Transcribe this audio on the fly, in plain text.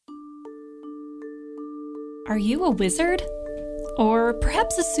Are you a wizard? Or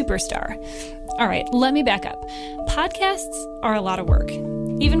perhaps a superstar? All right, let me back up. Podcasts are a lot of work,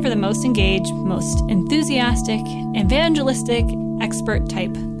 even for the most engaged, most enthusiastic, evangelistic,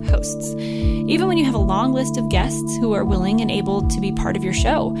 expert-type hosts. Even when you have a long list of guests who are willing and able to be part of your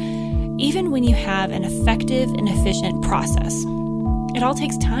show. Even when you have an effective and efficient process. It all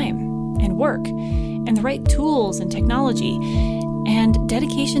takes time and work and the right tools and technology and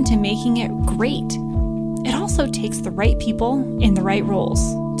dedication to making it great. It also takes the right people in the right roles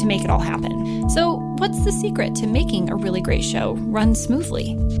to make it all happen. So what's the secret to making a really great show run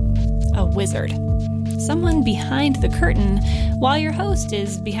smoothly? A wizard. Someone behind the curtain while your host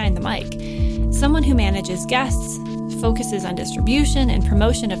is behind the mic. Someone who manages guests, focuses on distribution and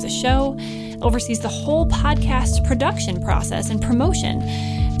promotion of the show, oversees the whole podcast production process and promotion.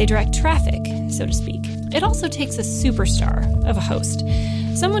 They direct traffic, so to speak. It also takes a superstar of a host,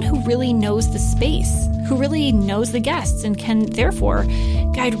 someone who really knows the space, who really knows the guests and can therefore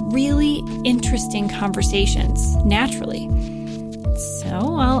guide really interesting conversations naturally. So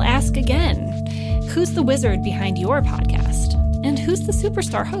I'll ask again, who's the wizard behind your podcast? And who's the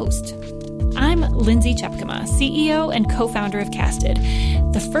superstar host? I'm Lindsay Chepkema, CEO and co-founder of Casted,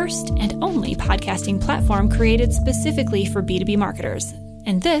 the first and only podcasting platform created specifically for B2B marketers.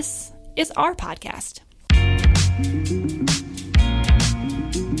 And this is our podcast.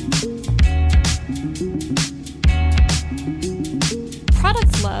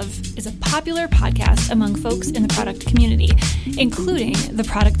 Product Love is a popular podcast among folks in the product community, including the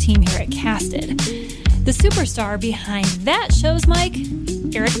product team here at Casted. The superstar behind that show's mic,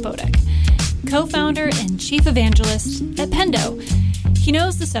 Eric Boduch, co-founder and chief evangelist at Pendo. He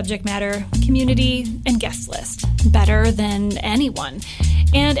knows the subject matter, community, and guest list better than anyone.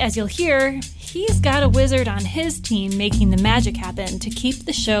 And as you'll hear, he's got a wizard on his team making the magic happen to keep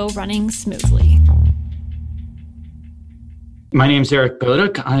the show running smoothly. My name's Eric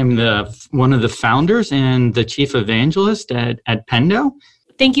Boduch. I'm one of the founders and the chief evangelist at Pendo.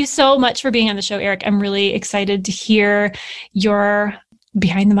 Thank you so much for being on the show, Eric. I'm really excited to hear your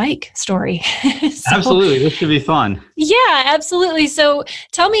behind the mic story. Absolutely. This should be fun. Yeah, absolutely. So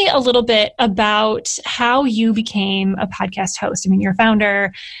tell me a little bit about how you became a podcast host. I mean, you're a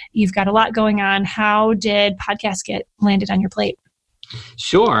founder, you've got a lot going on. How did podcasts get landed on your plate?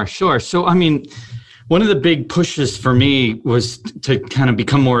 Sure. So, one of the big pushes for me was to kind of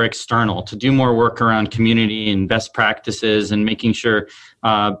become more external, to do more work around community and best practices and making sure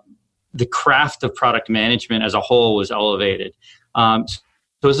the craft of product management as a whole was elevated.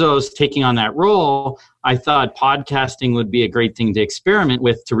 So as I was taking on that role, I thought podcasting would be a great thing to experiment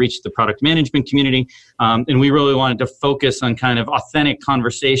with to reach the product management community. And we really wanted to focus on kind of authentic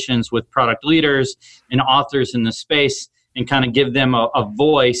conversations with product leaders and authors in the space and kind of give them a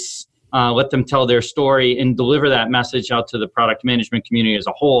voice, let them tell their story and deliver that message out to the product management community as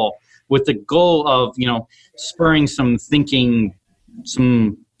a whole with the goal of, spurring some thinking,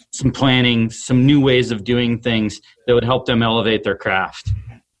 some planning, some new ways of doing things that would help them elevate their craft.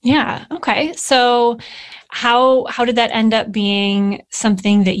 Yeah. Okay. So how did that end up being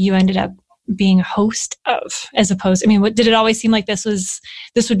something that you ended up being a host of, as opposed, did it always seem like this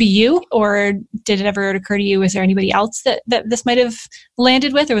would be you, or did it ever occur to you, was there anybody else that this might have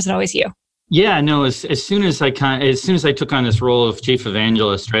landed with, or was it always you? Yeah, no, as soon as I took on this role of chief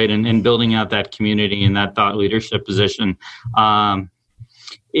evangelist, right, and building out that community and that thought leadership position,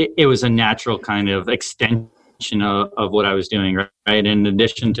 it was a natural kind of extension of what I was doing, right? In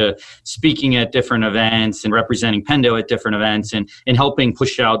addition to speaking at different events and representing Pendo at different events and helping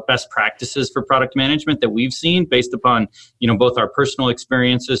push out best practices for product management that we've seen based upon, both our personal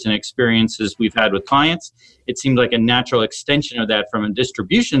experiences and experiences we've had with clients, it seemed like a natural extension of that from a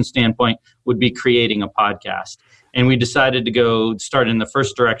distribution standpoint would be creating a podcast. And we decided to go start in the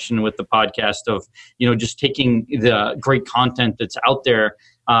first direction with the podcast of, just taking the great content that's out there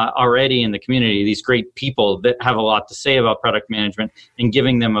already in the community, these great people that have a lot to say about product management and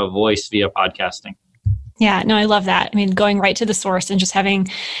giving them a voice via podcasting. Yeah, no, I love that. Going right to the source and just having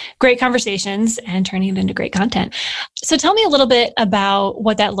great conversations and turning it into great content. So tell me a little bit about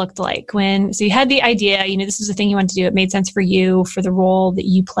what that looked like so you had the idea, this was the thing you wanted to do. It made sense for you, for the role that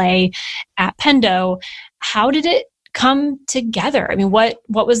you play at Pendo. How did it come together? What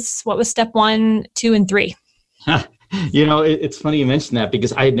was step 1, 2, and 3? It's funny you mentioned that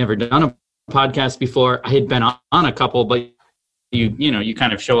because I had never done a podcast before. I had been on a couple, but you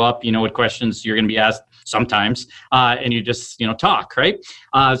kind of show up, what questions you're going to be asked sometimes, and you just, talk, right?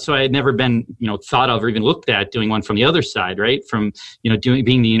 So I had never been, thought of or even looked at doing one from the other side, right? From,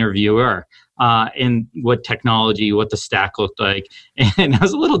 being the interviewer. and what technology, what the stack looked like. And I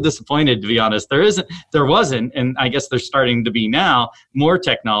was a little disappointed, to be honest. There wasn't, and I guess there's starting to be now, more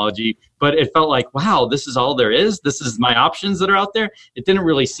technology, but it felt like, wow, this is all there is. This is my options that are out there. It didn't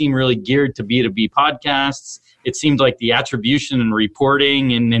really seem really geared to B2B podcasts. It seemed like the attribution and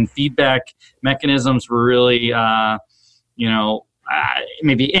reporting and feedback mechanisms were really,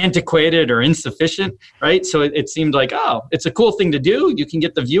 maybe antiquated or insufficient, right? So it seemed like, oh, it's a cool thing to do. You can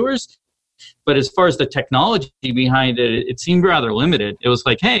get the viewers. But as far as the technology behind it, it seemed rather limited. It was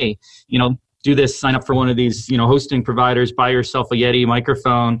like, hey, do this, sign up for one of these, hosting providers, buy yourself a Yeti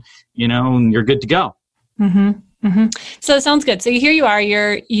microphone, and you're good to go. Mm-hmm. Mm-hmm. So it sounds good. So here you are,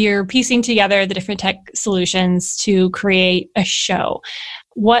 you're piecing together the different tech solutions to create a show.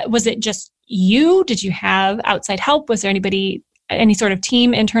 What was it, just you? Did you have outside help? Was there anybody, any sort of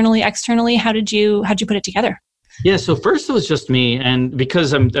team internally, externally? How'd you put it together? Yeah, so first it was just me, and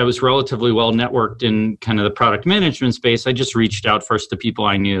because I was relatively well networked in kind of the product management space, I just reached out first to people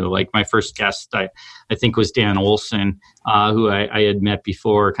I knew. Like my first guest, I think was Dan Olson, who I had met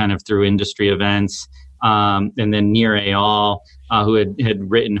before kind of through industry events, and then Nir Eyal, who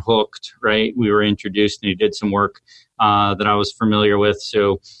had written Hooked, right? We were introduced and he did some work that I was familiar with,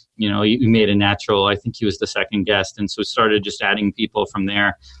 so he made a natural. I think he was the second guest, and so started just adding people from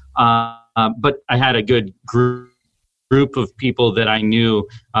there. But I had a good group of people that I knew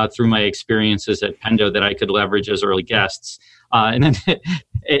through my experiences at Pendo that I could leverage as early guests.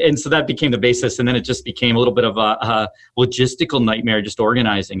 And so that became the basis. And then it just became a little bit of a logistical nightmare, just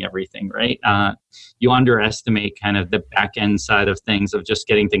organizing everything, right? You underestimate kind of the back end side of things, of just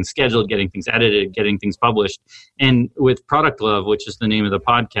getting things scheduled, getting things edited, getting things published. And with Product Love, which is the name of the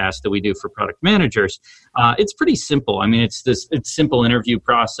podcast that we do for product managers, it's pretty simple. I mean, it's simple interview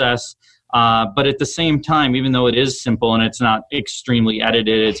process. But at the same time, even though it is simple and it's not extremely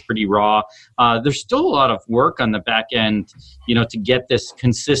edited, it's pretty raw, there's still a lot of work on the back end, to get this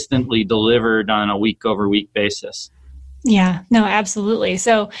consistently delivered on a week-over-week basis. Yeah, no, absolutely.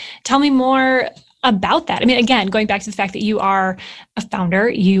 So tell me more about that. I mean, again, going back to the fact that you are a founder,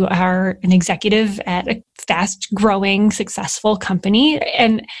 you are an executive at a fast-growing, successful company,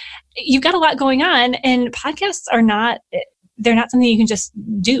 and you've got a lot going on, and podcasts are not... they're not something you can just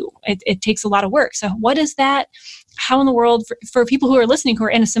do. It takes a lot of work. So what is that? How in the world, for people who are listening who are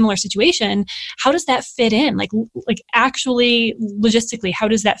in a similar situation, how does that fit in? Like actually logistically, how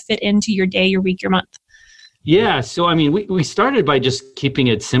does that fit into your day, your week, your month? Yeah. So, I mean, we started by just keeping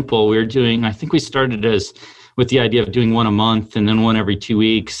it simple. I think we started with the idea of doing one a month and then one every 2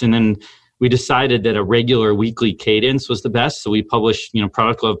 weeks. And then we decided that a regular weekly cadence was the best. So we publish,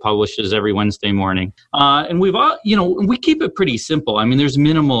 Product Love publishes every Wednesday morning. And we keep it pretty simple. I mean, there's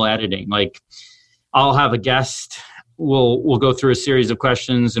minimal editing. Like I'll have a guest, we'll go through a series of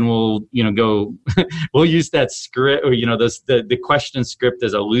questions and we'll use that script or, the question script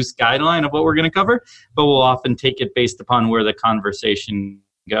as a loose guideline of what we're going to cover, but we'll often take it based upon where the conversation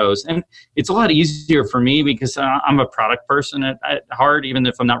goes. And it's a lot easier for me because I'm a product person at heart, even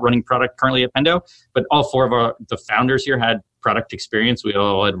if I'm not running product currently at Pendo. But all four of the founders here had product experience. We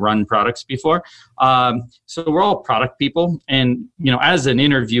all had run products before. So we're all product people. And, as an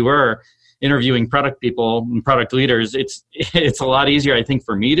interviewer, interviewing product people and product leaders, it's a lot easier, I think,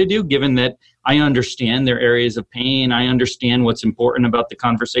 for me to do, given that I understand their areas of pain. I understand what's important about the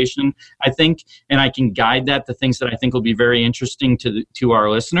conversation, I think, and I can guide that to things that I think will be very interesting to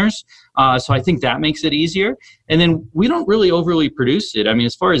our listeners. So I think that makes it easier. And then we don't really overly produce it. I mean,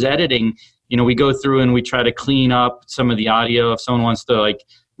 as far as editing, we go through and we try to clean up some of the audio. If someone wants to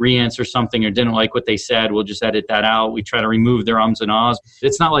re-answer something or didn't like what they said, we'll just edit that out. We try to remove their ums and ahs.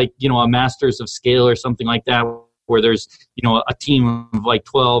 It's not like, a Masters of Scale or something like that, where there's, a team of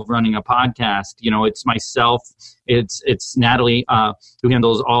 12 running a podcast. It's myself, it's Natalie, who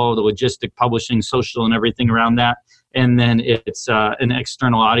handles all the logistic, publishing, social, and everything around that. And then it's an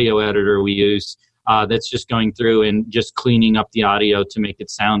external audio editor we use that's just going through and just cleaning up the audio to make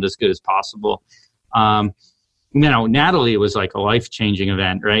it sound as good as possible. Natalie was like a life-changing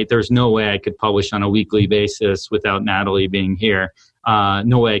event, right? There's no way I could publish on a weekly basis without Natalie being here.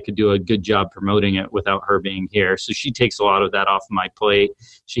 No way I could do a good job promoting it without her being here. So she takes a lot of that off of my plate.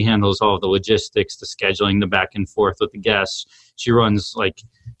 She handles all of the logistics, the scheduling, the back and forth with the guests. She runs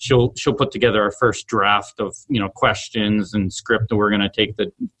she'll put together our first draft of questions and script that we're going to take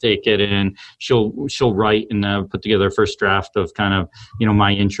it in. She'll write and put together a first draft of kind of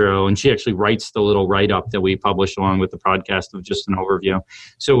my intro, and she actually writes the little write up that we publish along with the podcast of just an overview.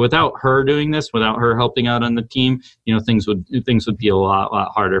 So without her doing this, without her helping out on the team, things would be a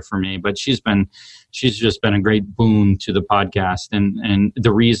lot harder for me. But she's just been a great boon to the podcast and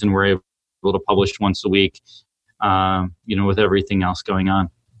the reason we're able able to publish once a week, with everything else going on.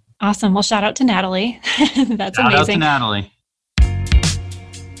 Awesome. Well, shout out to Natalie. That's shout amazing. Out to Natalie.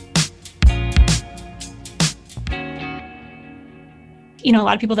 A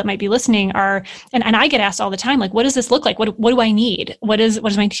lot of people that might be listening are, and I get asked all the time, like, what does this look like? What do I need? What does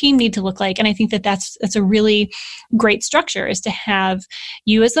my team need to look like? And I think that's a really great structure, is to have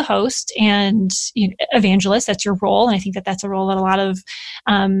you as the host and evangelist. That's your role. And I think that's a role that a lot of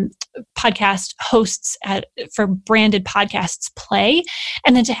podcast hosts for branded podcasts play.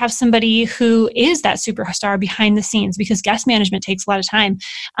 And then to have somebody who is that superstar behind the scenes, because guest management takes a lot of time,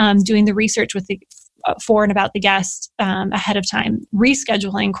 doing the research for and about the guest ahead of time,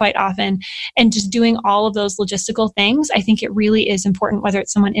 rescheduling quite often, and just doing all of those logistical things. I think it really is important, whether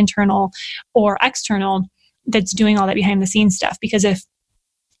it's someone internal or external, that's doing all that behind the scenes stuff. Because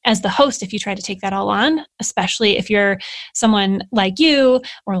as the host, if you try to take that all on, especially if you're someone like you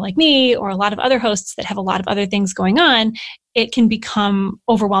or like me or a lot of other hosts that have a lot of other things going on, it can become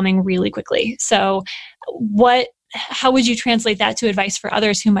overwhelming really quickly. So how would you translate that to advice for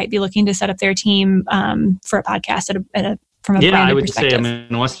others who might be looking to set up their team for a podcast from a branded I would perspective? say,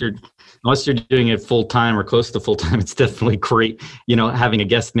 unless you're doing it full time or close to full time, it's definitely great, having a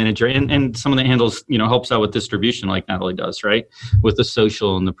guest manager and someone that handles, helps out with distribution like Natalie does, right? With the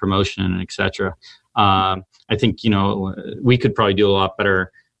social and the promotion and et cetera. I think, we could probably do a lot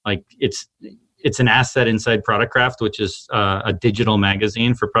better. Like it's an asset inside Product Craft, which is a digital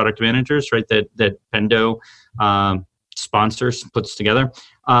magazine for product managers, right? That Pendo sponsors, puts together.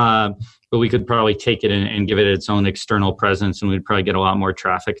 But we could probably take it and give it its own external presence, and we'd probably get a lot more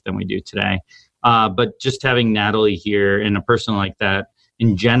traffic than we do today. But just having Natalie here and a person like that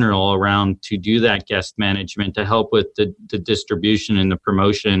in general around to do that guest management, to help with the distribution and the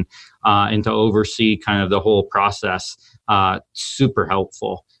promotion, and to oversee kind of the whole process, super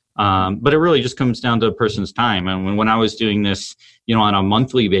helpful. But it really just comes down to a person's time. And when I was doing this, on a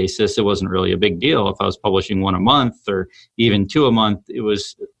monthly basis, it wasn't really a big deal. If I was publishing one a month or even two a month, it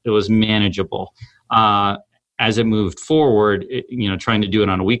was manageable. As it moved forward, trying to do it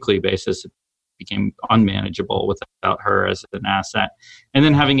on a weekly basis, it became unmanageable without her as an asset. And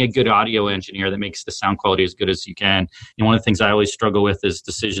then having a good audio engineer that makes the sound quality as good as you can. One of the things I always struggle with is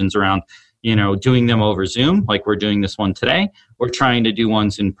decisions around doing them over Zoom, like we're doing this one today, or trying to do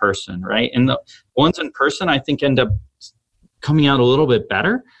ones in person, right? And the ones in person, I think, end up coming out a little bit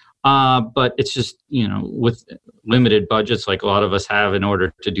better. But it's just, with limited budgets like a lot of us have in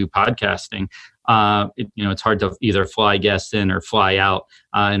order to do podcasting, it's hard to either fly guests in or fly out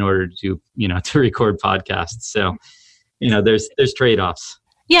in order to, to record podcasts. So, there's trade-offs.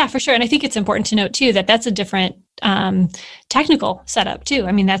 Yeah, for sure. And I think it's important to note too, that that's a different technical setup too.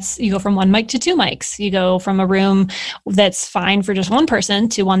 I mean, you go from one mic to two mics. You go from a room that's fine for just one person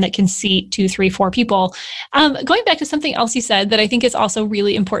to one that can seat 2, 3, 4 people. Going back to something else you said that I think is also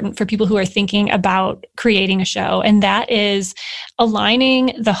really important for people who are thinking about creating a show, and that is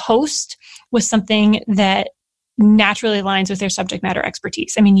aligning the host with something that naturally aligns with their subject matter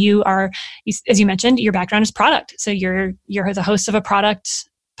expertise. I mean, you are, as you mentioned, your background is product. So you're the host of a product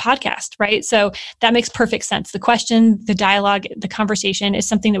podcast, right? So that makes perfect sense. The question, the dialogue, the conversation is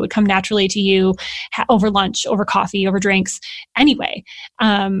something that would come naturally to you over lunch, over coffee, over drinks anyway.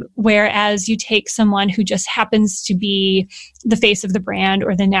 Whereas you take someone who just happens to be the face of the brand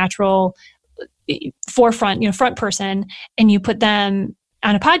or the natural forefront, front person, and you put them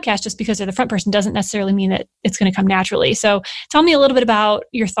on a podcast just because they're the front person doesn't necessarily mean that it's going to come naturally. So tell me a little bit about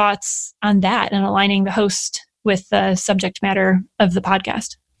your thoughts on that and aligning the host with the subject matter of the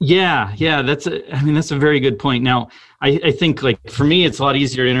podcast. Yeah, that's a very good point. Now, I think like for me, it's a lot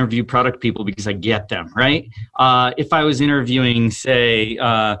easier to interview product people because I get them, right? If I was interviewing, say,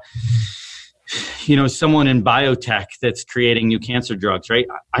 someone in biotech that's creating new cancer drugs, right?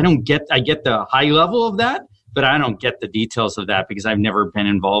 I get the high level of that, but I don't get the details of that because I've never been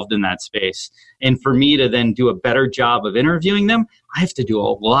involved in that space. And for me to then do a better job of interviewing them, I have to do a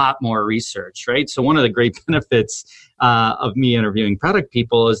lot more research, right? So one of the great benefits of me interviewing product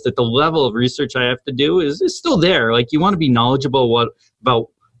people is that the level of research I have to do is still there. Like you want to be knowledgeable about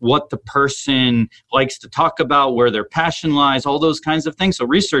what the person likes to talk about, where their passion lies, all those kinds of things. So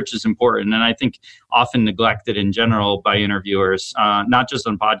research is important, and I think often neglected in general by interviewers, not just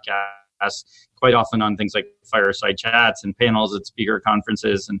on podcasts, quite often on things like fireside chats and panels at speaker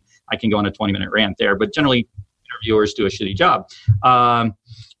conferences, and I can go on a 20-minute rant there, but generally interviewers do a shitty job.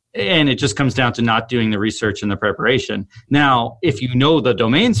 And it just comes down to not doing the research and the preparation. Now, if you know the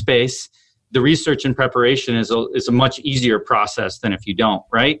domain space, the research and preparation is a much easier process than if you don't,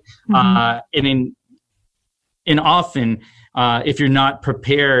 right? Mm-hmm. And often, if you're not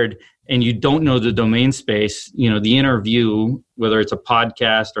prepared and you don't know the domain space, the interview, whether it's a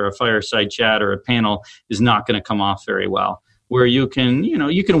podcast or a fireside chat or a panel, is not going to come off very well. Where you can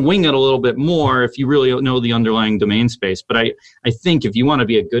wing it a little bit more if you really know the underlying domain space. But I think if you want to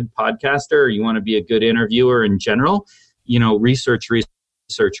be a good podcaster, or you want to be a good interviewer in general, research,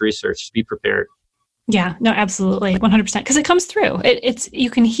 be prepared. Yeah, no, absolutely. 100%. Because it comes through. You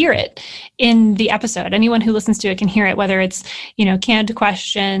can hear it in the episode. Anyone who listens to it can hear it, whether it's, canned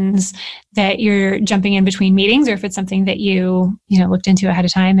questions that you're jumping in between meetings, or if it's something that you looked into ahead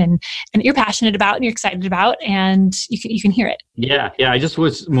of time and you're passionate about and you're excited about, and you can hear it. Yeah. I just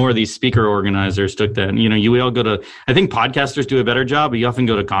wish more of these speaker organizers took that. We all go to, I think podcasters do a better job, but you often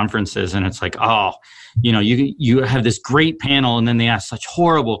go to conferences and it's like, you have this great panel and then they ask such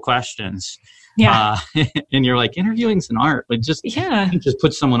horrible questions. Yeah. And you're like, interviewing's an art. But just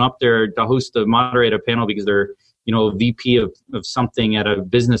put someone up there to moderate a panel because they're, a VP of something at a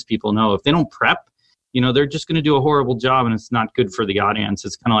business people know. If they don't prep, they're just going to do a horrible job, and it's not good for the audience.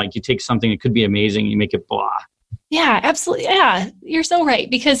 It's kind of like you take something that could be amazing, you make it blah. Yeah, absolutely. Yeah, you're so right,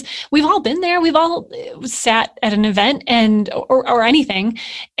 because we've all been there. We've all sat at an event or anything,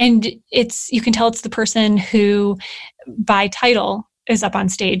 and you can tell it's the person who by title is up on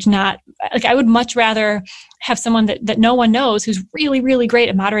stage. Not like, I would much rather have someone that no one knows who's really, really great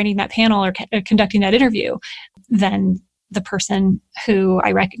at moderating that panel or conducting that interview than the person who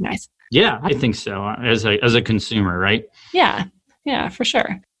I recognize. Yeah, I think so. As a consumer, right? Yeah, for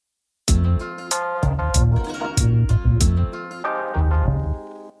sure.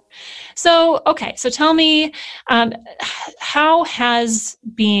 So tell me, how has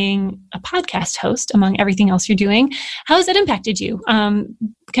being a podcast host, among everything else you're doing, how has it impacted you?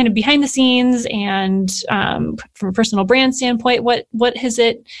 Kind of behind the scenes and from a personal brand standpoint, what's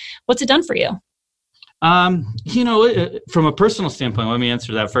it done for you? From a personal standpoint, let me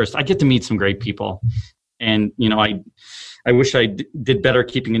answer that first. I get to meet some great people, and I wish I did better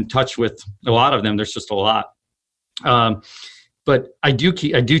keeping in touch with a lot of them. There's just a lot. But I do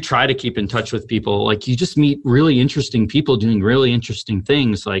try to keep in touch with people. Like, you just meet really interesting people doing really interesting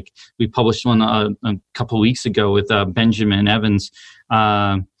things. Like, we published one a couple of weeks ago with Benjamin Evans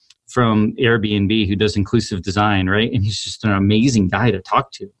from Airbnb, who does inclusive design, right? And he's just an amazing guy to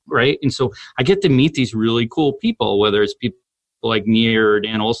talk to, right? And so I get to meet these really cool people, whether it's people like Near or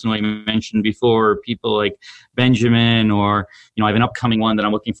Dan Olson, who I mentioned before, or people like Benjamin, or, I have an upcoming one that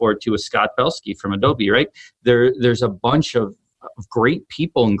I'm looking forward to with Scott Belsky from Adobe, right? There's a bunch of great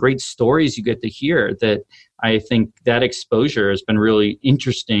people and great stories you get to hear that I think that exposure has been really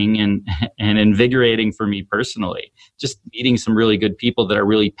interesting and invigorating for me personally. Just meeting some really good people that are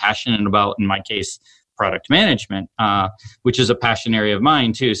really passionate about, in my case, product management, which is a passion area of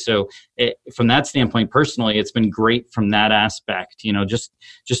mine too. So from that standpoint, personally, it's been great from that aspect. Just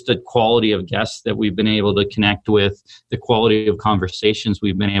the quality of guests that we've been able to connect with, the quality of conversations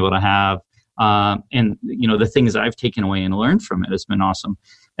we've been able to have. And the things I've taken away and learned from it has been awesome.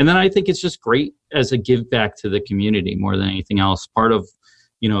 And then I think it's just great as a give back to the community more than anything else. Part of,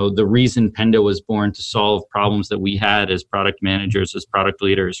 the reason Pendo was born, to solve problems that we had as product managers, as product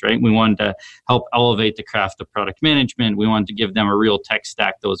leaders, right? We wanted to help elevate the craft of product management. We wanted to give them a real tech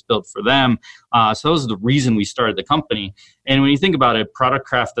stack that was built for them. So that was the reason we started the company. And when you think about it, product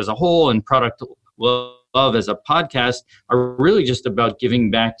craft as a whole and product love as a podcast are really just about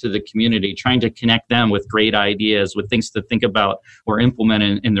giving back to the community, trying to connect them with great ideas, with things to think about or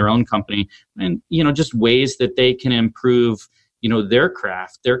implement in their own company, and just ways that they can improve their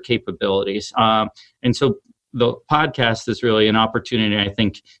craft, their capabilities. And so the podcast is really an opportunity, I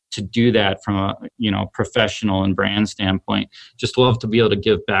think, to do that from a professional and brand standpoint. Just love to be able to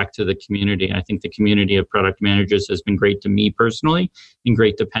give back to the community. I think the community of product managers has been great to me personally and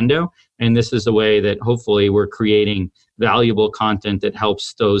great to Pendo. And this is a way that hopefully we're creating valuable content that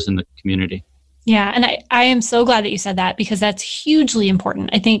helps those in the community. Yeah. And I am so glad that you said that, because that's hugely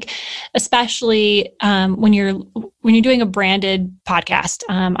important. I think, especially when you're doing a branded podcast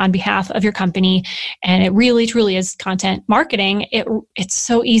on behalf of your company, and it really truly is content marketing, it's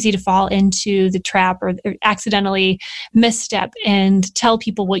so easy to fall into the trap or accidentally misstep and tell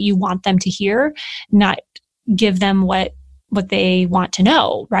people what you want them to hear, not give them what they want to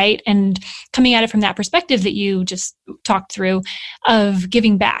know, right? And coming at it from that perspective that you just talked through, of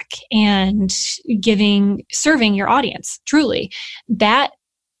giving back and serving your audience, truly, that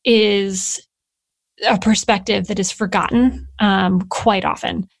is a perspective that is forgotten quite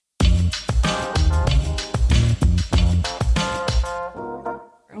often.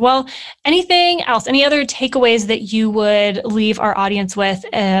 Well, anything else, any other takeaways that you would leave our audience with,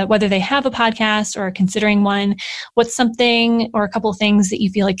 whether they have a podcast or are considering one? What's something or a couple of things that you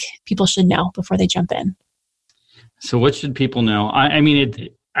feel like people should know before they jump in? So what should people know?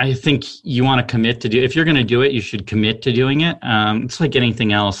 I think you want to commit to do. If you're going to do it, you should commit to doing it. It's like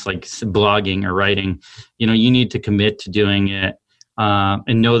anything else, like blogging or writing. You need to commit to doing it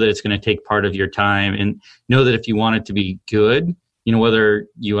and know that it's going to take part of your time, and know that if you want it to be good, whether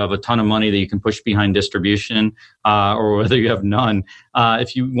you have a ton of money that you can push behind distribution or whether you have none,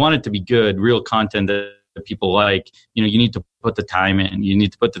 if you want it to be good, real content that people like, you need to put the time in. You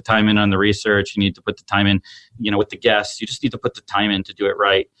need to put the time in on the research. You need to put the time in, with the guests. You just need to put the time in to do it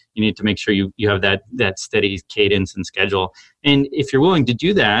right. You need to make sure you have that steady cadence and schedule. And if you're willing to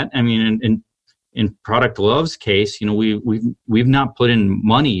do that, in Product Love's case, we've not put in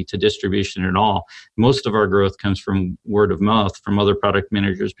money to distribution at all. Most of our growth comes from word of mouth, from other product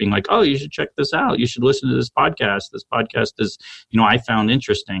managers being like, "Oh, you should check this out. You should listen to this podcast. This podcast is, I found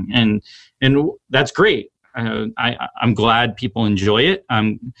interesting," and that's great. I'm glad people enjoy it.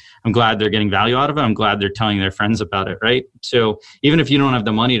 I'm glad they're getting value out of it. I'm glad they're telling their friends about it, right? So even if you don't have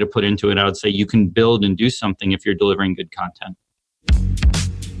the money to put into it, I would say you can build and do something if you're delivering good content.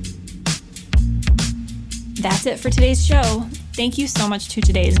 That's it for today's show. Thank you so much to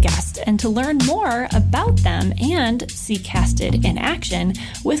today's guest. And to learn more about them and see Casted in action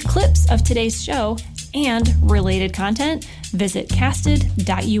with clips of today's show and related content, visit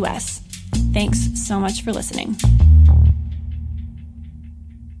casted.us. Thanks so much for listening.